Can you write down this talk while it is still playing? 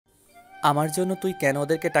আমার জন্য তুই কেন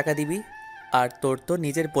ওদেরকে টাকা দিবি? আর তোর তো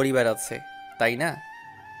নিজের পরিবার আছে, তাই না?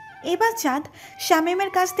 এবার চাঁদ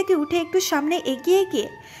শামীমের কাছ থেকে উঠে একটু সামনে এগিয়ে গিয়ে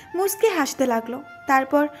মুচকে হাসতে লাগলো।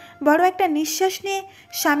 তারপর বড় একটা নিঃশ্বাস নিয়ে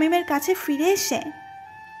শামীমের কাছে ফিরে এসে,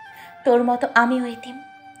 তোর মতো আমিও এতিম,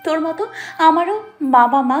 তোর মতো আমারও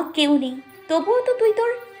বাবা মা কেউ নেই, তবুও তো তুই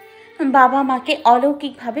তোর বাবা মাকে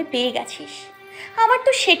অলৌকিকভাবে পেয়ে গেছিস, আমার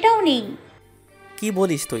তো সেটাও নেই। কি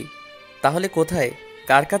বলিস তুই? তাহলে কোথায়,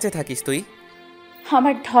 কার কাছে থাকিস তুই?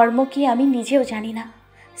 আমার ধর্ম কি আমি নিজেও জানি না।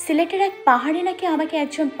 সিলেটের এক পাহাড়ে নাকি আমাকে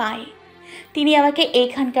একজন পায়, তিনি আমাকে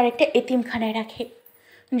এইখানকার একটা এতিমখানায় রাখে।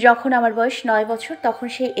 যখন আমার বয়স 9 বছর, তখন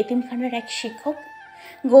সেই এতিমখানার এক শিক্ষক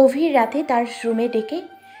গভীর রাতে তার রুমে ডেকে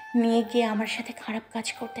নিয়ে গিয়ে আমার সাথে খারাপ কাজ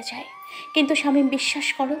করতে চায়। কিন্তু স্বামী, বিশ্বাস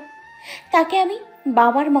করো, তাকে আমি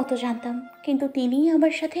বাবার মতো জানতাম, কিন্তু তিনিই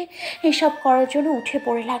আমার সাথে এসব করার জন্য উঠে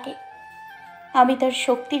পড়ে লাগে। আমি তার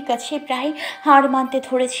শক্তির কাছে প্রায় হার মানতে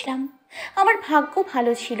ধরেছিলাম। আমার ভাগ্য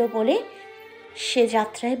ভালো ছিল বলে সে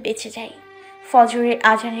যাত্রায় বেঁচে যায় ফজরের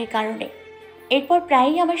আজানের কারণে। এরপর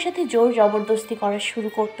প্রায়ই আমার সাথে জোর জবরদস্তি করা শুরু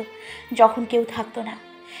করতো যখন কেউ থাকতো না।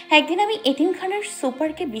 একদিন আমি এতিমখানার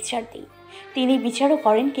সুপারকে বিচার দিই, তিনি বিচারও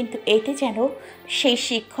করেন, কিন্তু এতে যেন সেই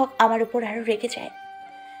শিক্ষক আমার উপর আরও রেগে যায়।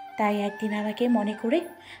 তাই একদিন আমাকে মনে করে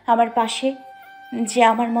আমার পাশে যে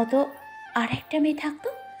আমার মতো আর একটা মেয়ে থাকতো,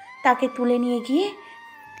 তাকে তুলে নিয়ে গিয়ে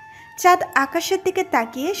চাঁদ আকাশের দিকে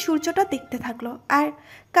তাকিয়ে সূর্যটা দেখতে থাকলো আর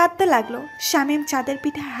কাঁদতে লাগলো। শামীম চাঁদের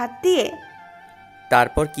পিঠে হাত দিয়ে,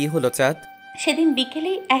 তারপর কি হলো চাঁদ? সেদিন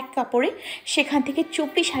বিকেলেই এক কাপড়ে সেখান থেকে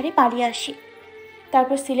চুপি সারে পালিয়ে আসি।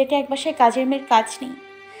 তারপর সিলেটে এক বাসায় কাজের মেয়ের কাজ নেই।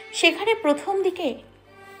 সেখানে প্রথম দিকে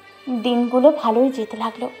দিনগুলো ভালোই যেতে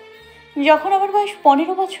লাগলো। যখন আমার বয়স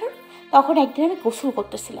 15 বছর, তখন একদিন আমি গোসল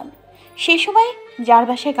করতেছিলাম। সেই সময় যার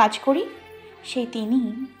বাসায় কাজ করি, সেই তিনি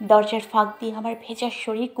দরজার ফাঁক দিয়ে আমার ভেজা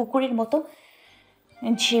শরীর কুকুরের মতো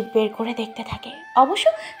জিভ বের করে দেখতে থাকে। অবশ্য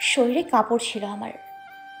শরীরে কাপড় ছিল আমার।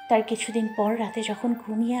 তার কিছুদিন পর রাতে যখন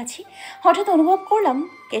ঘুমিয়ে আছি, হঠাৎ অনুভব করলাম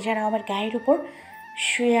কে যেন আমার গায়ের উপর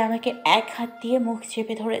শুয়ে আমাকে এক হাত দিয়ে মুখ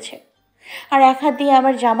চেপে ধরেছে, আর এক হাত দিয়ে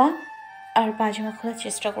আমার জামা আর পাজামা খোলার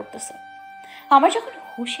চেষ্টা করতেছে। আমার যখন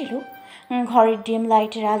হুঁশ এলো, ঘরের ডিম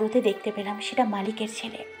লাইটের আলোতে দেখতে পেলাম সেটা মালিকের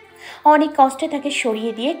ছেলে। অনেক কষ্টে তাকে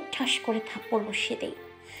সরিয়ে দিয়ে ঠাস করে থাপ্পড় বসিয়ে দেই।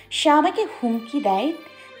 সে আমাকে হুমকি দেয়,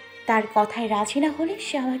 তার কথায় রাজি না হলে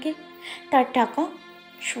সে আমাকে তার টাকা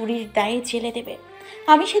চুরির দায়ে জেলে দেবে।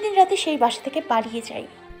 আমি সেদিন রাতে সেই বাসা থেকে পালিয়ে যাই।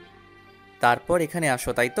 তারপর এখানে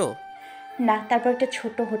আসো, তাই তো? না, তারপর একটা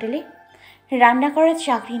ছোট্ট হোটেলে রান্না করার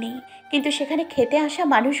চাকরি নেই, কিন্তু সেখানে খেতে আসা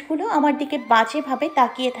মানুষগুলো আমার দিকে বাজেভাবে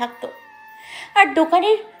তাকিয়ে থাকতো। আর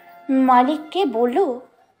দোকানের মালিককে বলল,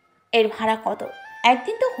 এর ভাড়া কত?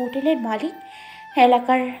 একদিন তো হোটেলের মালিক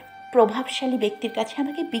এলাকার প্রভাবশালী ব্যক্তির কাছে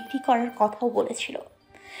আমাকে বিক্রি করার কথাও বলেছিল।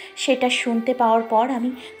 সেটা শুনতে পাওয়ার পর আমি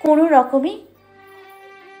কোনো রকমে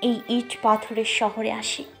এই ইট পাথরের শহরে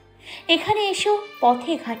আসি। এখানে এসেও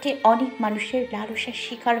পথে ঘাটে অনেক মানুষের লালসার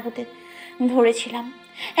শিকার হতে ধরেছিলাম।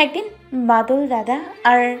 একদিন বাদল দাদা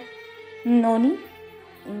আর ননি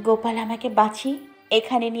গোপাল আমাকে বাঁচিয়ে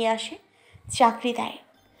এখানে নিয়ে আসে, চাকরি দেয়।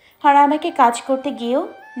 আর আমাকে কাজ করতে গিয়েও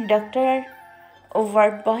ডক্টর আর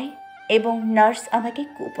ওয়ার্ড বয় এবং নার্স আমাকে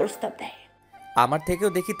কুপ্রস্তাব দেয়। আমার থেকেও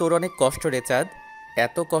দেখি তোর অনেক কষ্ট রে চাঁদ।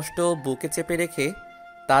 এত কষ্ট বুকে চেপে রেখে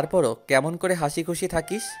তারপরও কেমন করে হাসি খুশি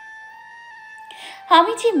থাকিস?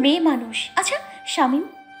 আমি যে মেয়ে মানুষ। আচ্ছা শামীম,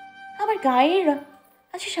 আমার গায়ের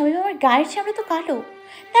আচ্ছা শামীম, আমার গায়ের চামড়া তো কালো,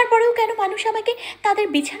 তারপরেও কেন মানুষ আমাকে তাদের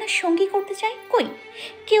বিছানার সঙ্গী করতে চায়? কই,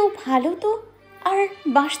 কেউ ভালো তো আর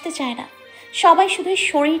বাঁচতে চায় না, সবাই শুধু এই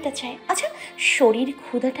শরীরটা চায়। আচ্ছা, শরীর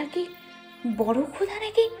ক্ষুধাটা কি বড় ক্ষুধা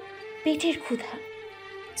নাকি পেটের ক্ষুধা?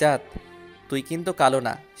 চাঁদ, তুই কিন্তু কালো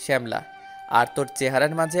না, শ্যামলা। আর তোর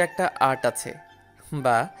চেহারার মাঝে একটা আর্ট আছে,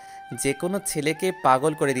 বা যে কোনো ছেলেকে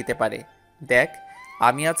পাগল করে দিতে পারে। দেখ,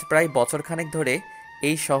 আমি আজ প্রায় বছরখানেক ধরে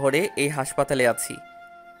এই শহরে এই হাসপাতালে আছি।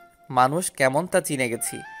 মানুষ কেমন তা চিনে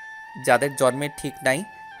গেছি। যাদের জন্মের ঠিক নাই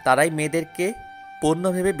তারাই মেয়েদেরকে পণ্য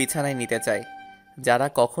ভেবে বিছানায় নিতে চায়। যারা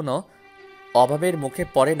কখনো অভাবের মুখে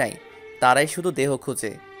পড়ে নাই তারাই শুধু দেহ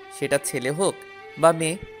খুঁজে, সেটা ছেলে হোক বা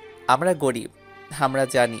মেয়ে। আমরা গরিব, আমরা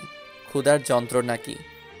জানি ক্ষুধার যন্ত্রণা কি।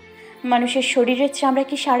 মানুষের শরীরের চামড়া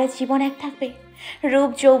কি সারা জীবন এক থাকবে?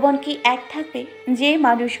 রূপ যৌবন কি এক থাকবে? যে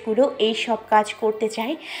মানুষগুলো এই সব কাজ করতে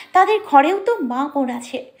চায়, তাদের ঘরেও তো মা বোন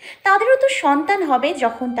আছে, তাদেরও তো সন্তান হবে।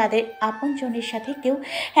 যখন তাদের আপনজনের সাথে কেউ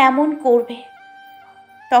এমন করবে,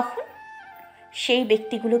 তখন সেই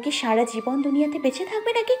ব্যক্তিগুলো কি সারা জীবন দুনিয়াতে বেঁচে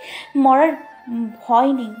থাকবে, নাকি মরার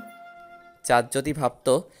ভয় নেই? চাঁদ যদি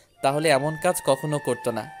ভাবতো তাহলে এমন কাজ কখনো করতো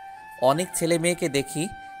না। অনেক ছেলে মেয়েকে দেখি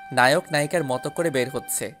নায়ক নায়িকার মতো করে বের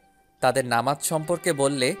হচ্ছে। তাদের নামাজ সম্পর্কে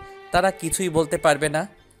বললে তারা কিছুই বলতে পারবে না।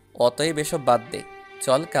 অতএব এসব বাদ দে,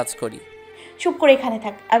 চল কাজ করি। চুপ করে এখানে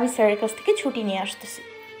থাক, আমি স্যারের কাছ থেকে ছুটি নিয়ে আসতেছি।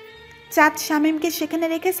 চাঁদ শামীমকে সেখানে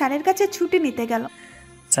রেখে স্যারের কাছে ছুটি নিতে গেল।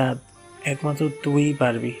 চাঁদ, একমাত্র তুইই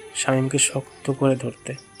পারবি শামীমকে শক্ত করে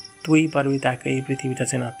ধরতে। তুইই পারবি তাকে এই পৃথিবীটা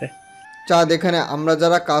চেনাতে। চাঁদ, এখানে আমরা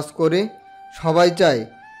যারা কাজ করি সবাই চাই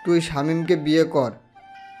তুই শামীমকে বিয়ে কর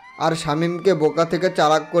আর শামীমকে বোকা থেকে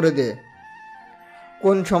চালাক করে দে।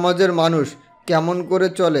 কোন সমাজের মানুষ কেমন করে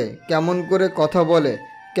চলে, কেমন করে কথা বলে,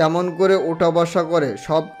 কেমন করে ওঠা বসা করে,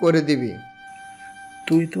 সব করে দিবি।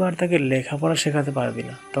 তুই তো আর তাকে লেখাপড়া শেখাতে পারবি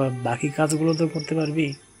না, তবে বাকি কাজগুলো তো করতে পারবি।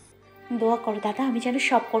 দোয়া করো দাদা, আমি যেন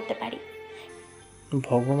সব করতে পারি।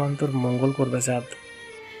 ভগবান তোর মঙ্গল করবে চাঁদ।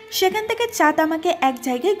 সেখান থেকে চাঁদ আমাকে এক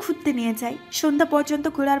জায়গায় ঘুরতে নিয়ে যায়। সন্ধ্যা পর্যন্ত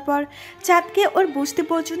ঘোরার পর চাঁদকে ওর বসতি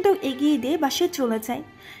পর্যন্ত এগিয়ে দিয়ে বাসায় চলে যায়।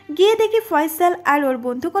 গিয়ে দেখি ফয়সাল আর ওর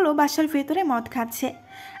বন্ধুগুলো বাসার ভেতরে মদ খাচ্ছে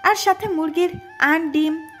আর সাথে মুরগির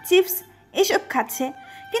ডিম চিপস এসব খাচ্ছে,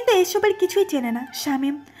 কিন্তু এসবের কিছুই চেনে না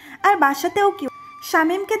শামীম। আর বাসাতেও কেউ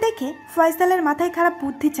শামীমকে দেখে ফয়সালের মাথায় খারাপ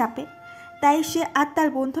বুদ্ধি চাপে, তাই সে আর তার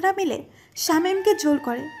বন্ধুরা মিলে শামীমকে জোর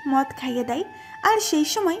করে মদ খাইয়ে দেয়। আর সেই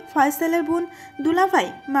সময় ফয়সালের বোন, দুলাভাই,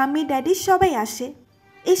 মাম্মি, ড্যাডি সবাই আসে।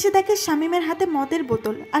 এসে দেখে শামীমের হাতে মদের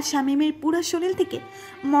বোতল আর শামীমের পুরো শরীর থেকে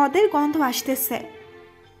মদের গন্ধ আসতেছে।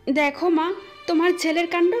 দেখো মা, তোমার ছেলের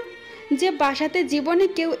কাণ্ড। যে বাসাতে জীবনে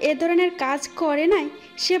কেউ এ ধরনের কাজ করে নাই,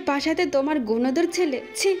 সে বাসাতে তোমার গুণধর ছেলে।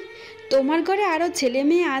 ছি, তোমার ঘরে আরও ছেলে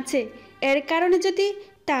মেয়ে আছে, এর কারণে যদি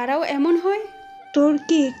তারাও এমন হয়। তোর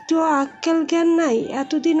কি একটু আক্কেল জ্ঞান নাই?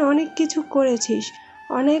 এতদিন অনেক কিছু করেছিস,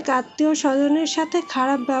 অনেক আত্মীয় স্বজনের সাথে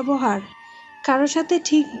খারাপ ব্যবহার, কারোর সাথে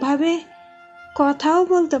ঠিকভাবে কথাও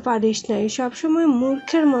বলতে পারিস নাই, সবসময়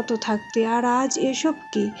মূর্খের মতো থাকতি। আর আজ এসব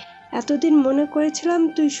কি? এতদিন মনে করেছিলাম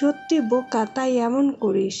তুই সত্যি বোকা, তাই এমন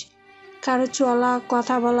করিস। কারো চলা,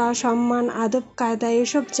 কথা বলা, সম্মান, আদব কায়দা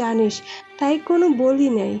এসব জানিস, তাই কোনো বলি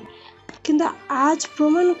নাই। কিন্তু আজ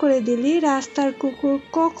প্রমাণ করে দিলি রাস্তার কুকুর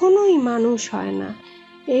কখনোই মানুষ হয় না।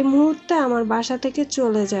 এই মুহূর্তে আমার বাসা থেকে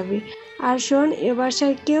চলে যাবি। আর শোন, এ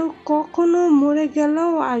বাসায় কেউ কখনো মরে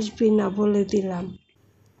গেলেও আসবি না, বলে দিলাম।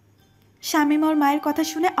 শামীম ওর মায়ের কথা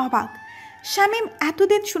শুনে অবাক। শামীম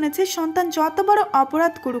এতদিন শুনেছে সন্তান যত বড়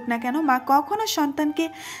অপরাধ করুক না কেন মা কখনো সন্তানকে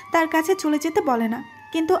তার কাছে চলে যেতে বলে না,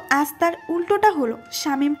 কিন্তু আজ তার উল্টোটা হলো।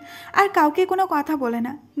 শামীম আর কাউকে কোনো কথা বলে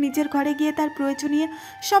না, নিজের ঘরে গিয়ে তার প্রয়োজনীয়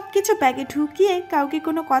সব কিছু ব্যাগে ঢুকিয়ে কাউকে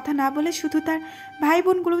কোনো কথা না বলে শুধু তার ভাই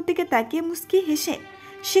বোনগুলোর দিকে তাকিয়ে মুচকি হেসে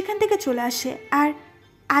সেখান থেকে চলে আসে আর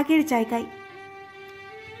আগের জায়গায়।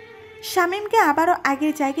 শামীমকে আবারও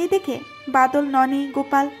আগের জায়গায় দেখে বাদল, ননি,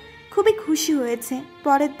 গোপাল খুবই খুশি হয়েছে।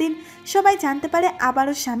 পরের দিন সবাই জানতে পারে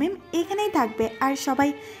আবারও শামীম এখানেই থাকবে আর সবাই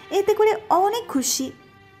এতে করে অনেক খুশি।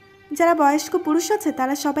 যারা বয়স্ক পুরুষ আছে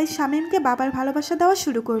তারা সবাই শামীমকে বাবার ভালোবাসা দেওয়া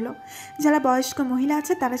শুরু করলো, যারা বয়স্ক মহিলা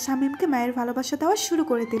আছে তারা শামীমকে মায়ের ভালোবাসা দেওয়া শুরু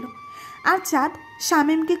করে দিল। আর চাঁদ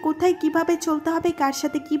শামীমকে কোথায় কিভাবে চলতে হবে, কার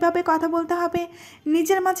সাথে কিভাবে কথা বলতে হবে,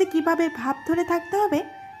 নিজের মাঝে কিভাবে ভাব ধরে থাকতে হবে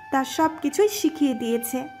তার সব কিছুই শিখিয়ে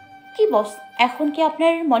দিয়েছে। কি বস, এখন কি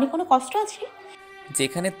আপনার মনে কোনো কষ্ট আছে?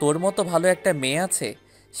 যেখানে তোর মতো ভালো একটা মেয়ে আছে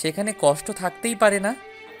সেখানে কষ্ট থাকতেই পারে না।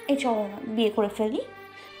 এই চলো না, বিয়ে করে ফেলি।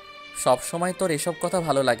 সব সময় তোর এসব কথা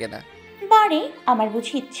ভালো লাগে না। বারে, আমার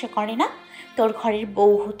বুঝি ইচ্ছে করে না তোর ঘরের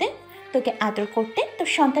বউ হতে, তোকে আদর করতে, তোর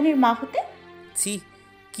সন্তানের মা হতে? ছি,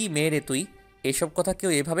 কি মেয়ে রে তুই! এসব কথা কেউ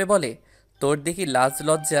এভাবে বলে? তোর দেখি লাজ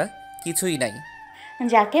লজ্জা কিছুই নাই।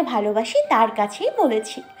 যাকে ভালোবাসি তার কাছেই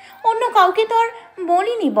বলেছি, অন্য কাউকে তো আর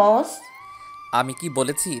বলিনি বস। আমি কি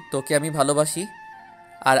বলেছি তোকে আমি ভালোবাসি?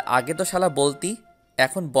 আর আগে তো শালা বলতি,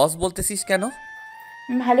 এখন বস বলতেছিস কেন?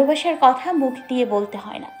 ভালোবাসার কথা মুখ দিয়ে বলতে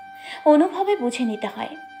হয় না, অনুভবে বুঝে নিতে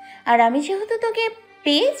হয়। আর আমি যেহেতু তোকে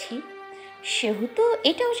পেয়েছি সেহেতু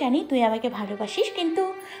এটাও জানি তুই আমাকে ভালোবাসিস, কিন্তু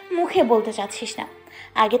মুখে বলতে চাচ্ছিস না।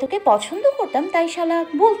 আগে তোকে পছন্দ করতাম তাই শালা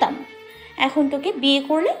বলতাম, এখন তোকে বিয়ে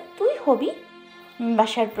করলে তুই হবি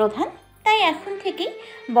বাসার প্রধান, তাই এখন থেকেই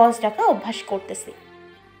বস ডাকা অভ্যাস করতেছি।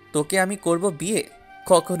 তোকে আমি করব বিয়ে?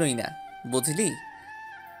 কখনোই না, বুঝলি?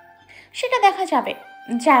 সেটা দেখা যাবে,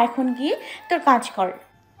 যা এখন গিয়ে তোর কাজ কর।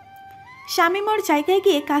 শামীম ওর জায়গায়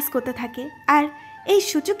গিয়ে কাজ করতে থাকে আর এই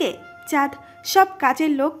সুযোগে চাঁদ সব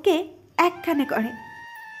কাজের লোককে একখানে করে।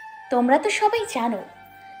 তোমরা তো সবাই জানো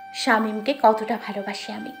শামীমকে কতটা ভালোবাসি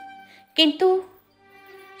আমি, কিন্তু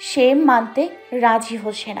সে মানতে রাজি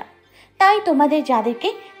হচ্ছে না। তাই তোমাদের যাদেরকে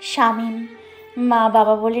শামীম মা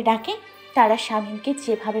বাবা বলে ডাকে তারা শামীমকে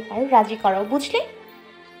যেভাবে পারো রাজি করাও, বুঝলে?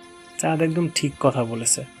 চাঁদ একদম ঠিক কথা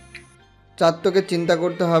বলেছে। চাঁদ, তোকে চিন্তা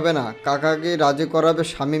করতে হবে না, কাকাকে রাজি করাবে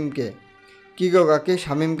শামীমকে। কি গো কাকি,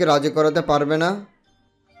 শামীমকে রাজি করাতে পারবে না?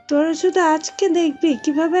 তোরা শুধু আজকে দেখবি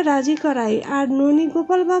কিভাবে রাজি করাই। আর ননি,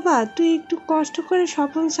 গোপাল বাবা, তুই একটু কষ্ট করে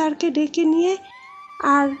স্বপন স্যারকে ডেকে নিয়ে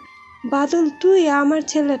আর বাদল তুই আমার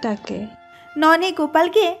ছেলেটাকে। ননি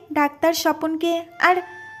গোপালকে, ডাক্তার স্বপনকে আর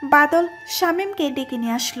বাদল শামীমকে ডেকে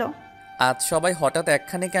নিয়ে আসলো। আজ সবাই হঠাৎ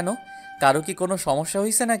একখানে কেন? কারো কি কোনো সমস্যা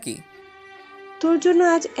হয়েছে নাকি? তোর জন্য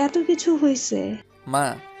আজ এত কিছু হয়েছে। মা,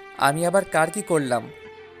 আমি আবার কার কি করলাম?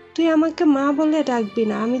 তুই আমাকে মা বলে ডাকবি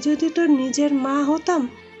না। আমি যদি তোর নিজের মা হতাম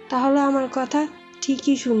তাহলে আমার কথা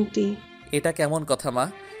ঠিকই শুনতি। এটা কেমন কথা মা?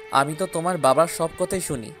 আমি তো তোমার বাবার সব কথাই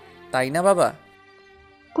শুনি, তাই না বাবা?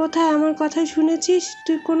 কোথায় আমার কথাই শুনেছিস?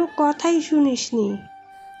 তুই কোনো কথাই শুনিসনি।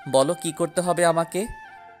 বলো কি করতে হবে আমাকে?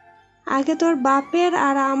 আগে তোর বাপের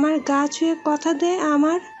আর আমার গা ছুঁয়ে কথা দে।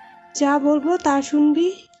 আমার যা বলবো তা শুনবি।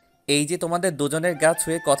 এই যে তোমাদের দুজনের গা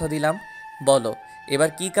ছুঁয়ে কথা দিলাম, বলো এবার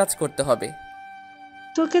কি কাজ করতে হবে?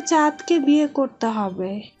 তোকে চাঁদকে বিয়ে করতে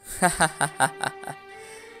হবে।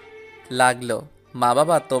 লাগলো। মা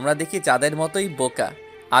বাবা তোমরা দেখি চাঁদের মতোই বোকা।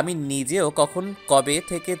 আমি নিজেও কখন কবে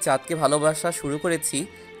থেকে চাঁদকে ভালোবাসা শুরু করেছি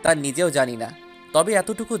তা নিজেও জানি না। তবে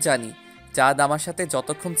এতটুকু জানি, চাঁদ আমার সাথে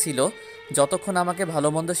যতক্ষণ ছিল, যতক্ষণ আমাকে ভালো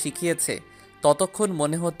মন্দ শিখিয়েছে, ততক্ষণ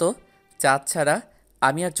মনে হতো চাঁদ ছাড়া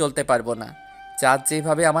আমি আর চলতে পারবো না। চাঁদ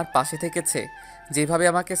যেভাবে আমার পাশে থেকেছে, যেভাবে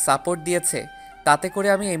আমাকে সাপোর্ট দিয়েছে, তাতে করে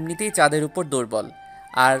আমি এমনিতেই চাঁদের উপর দুর্বল।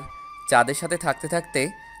 আর চাঁদের সাথে থাকতে থাকতে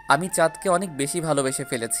আমি চাঁদকে অনেক বেশি ভালোবেসে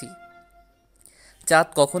ফেলেছি। চাঁদ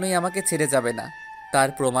কখনোই আমাকে ছেড়ে যাবে না, তার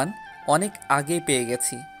প্রমাণ অনেক আগেই পেয়ে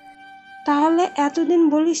গেছি। তাহলে এতদিন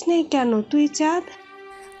বলিস নাই কেন তুই চাঁদ?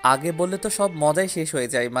 আগে বললে তো সব মজাই শেষ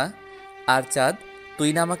হয়ে যায় মা। আর চাঁদ, তুই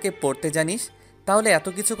না আমাকে পড়তে জানিস, তাহলে এত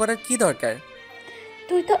কিছু করার কি দরকার?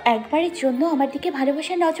 তুই তো একবারের জন্য আমার দিকে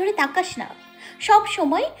ভালোবাসার নজরে তাকাস না, সব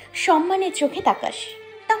সময় সম্মানের চোখে তাকাস।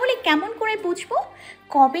 তাহলে কেমন করে বুঝবো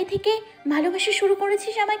কবে থেকে ভালোবাসা শুরু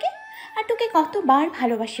করেছিস আমাকে? আর তোকে কতবার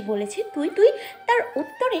ভালোবাসি বলেছি তুই তুই তার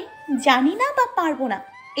উত্তরে জানি না বা পারবো না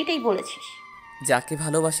এটাই বলেছিস। যাকে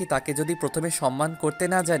ভালোবাসি তাকে যদি প্রথমে সম্মান করতে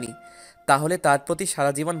না জানি, তাহলে তার প্রতি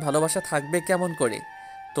সারা জীবন ভালোবাসা থাকবে কেমন করে?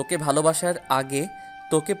 তোকে ভালোবাসার আগে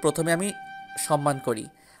তোকে প্রথমে আমি সম্মান করি,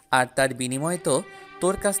 আর তার বিনিময়ে তো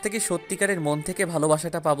তোর কাছ থেকে সত্যিকারের মন থেকে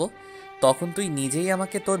ভালোবাসাটা পাবো। তখন তুই নিজেই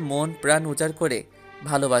আমাকে তোর মন প্রাণ উজাড় করে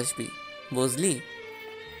ভালোবাসবি, বুঝলি?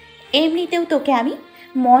 এমনিতেও তোকে আমি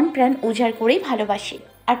মন প্রাণ উজাড় করেই ভালোবাসি।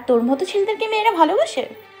 আর তোর মতো ছেলেদেরকে মেয়েরা ভালোবাসে,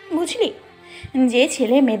 বুঝলি? যে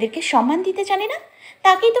ছেলে মেয়েদেরকে সম্মান দিতে জানে না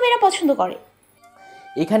তাকেই তো মেয়েরা পছন্দ করে।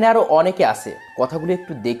 এখানে আরও অনেকে আছে, কথাগুলো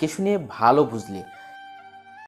একটু দেখে শুনে ভালো বুঝলি।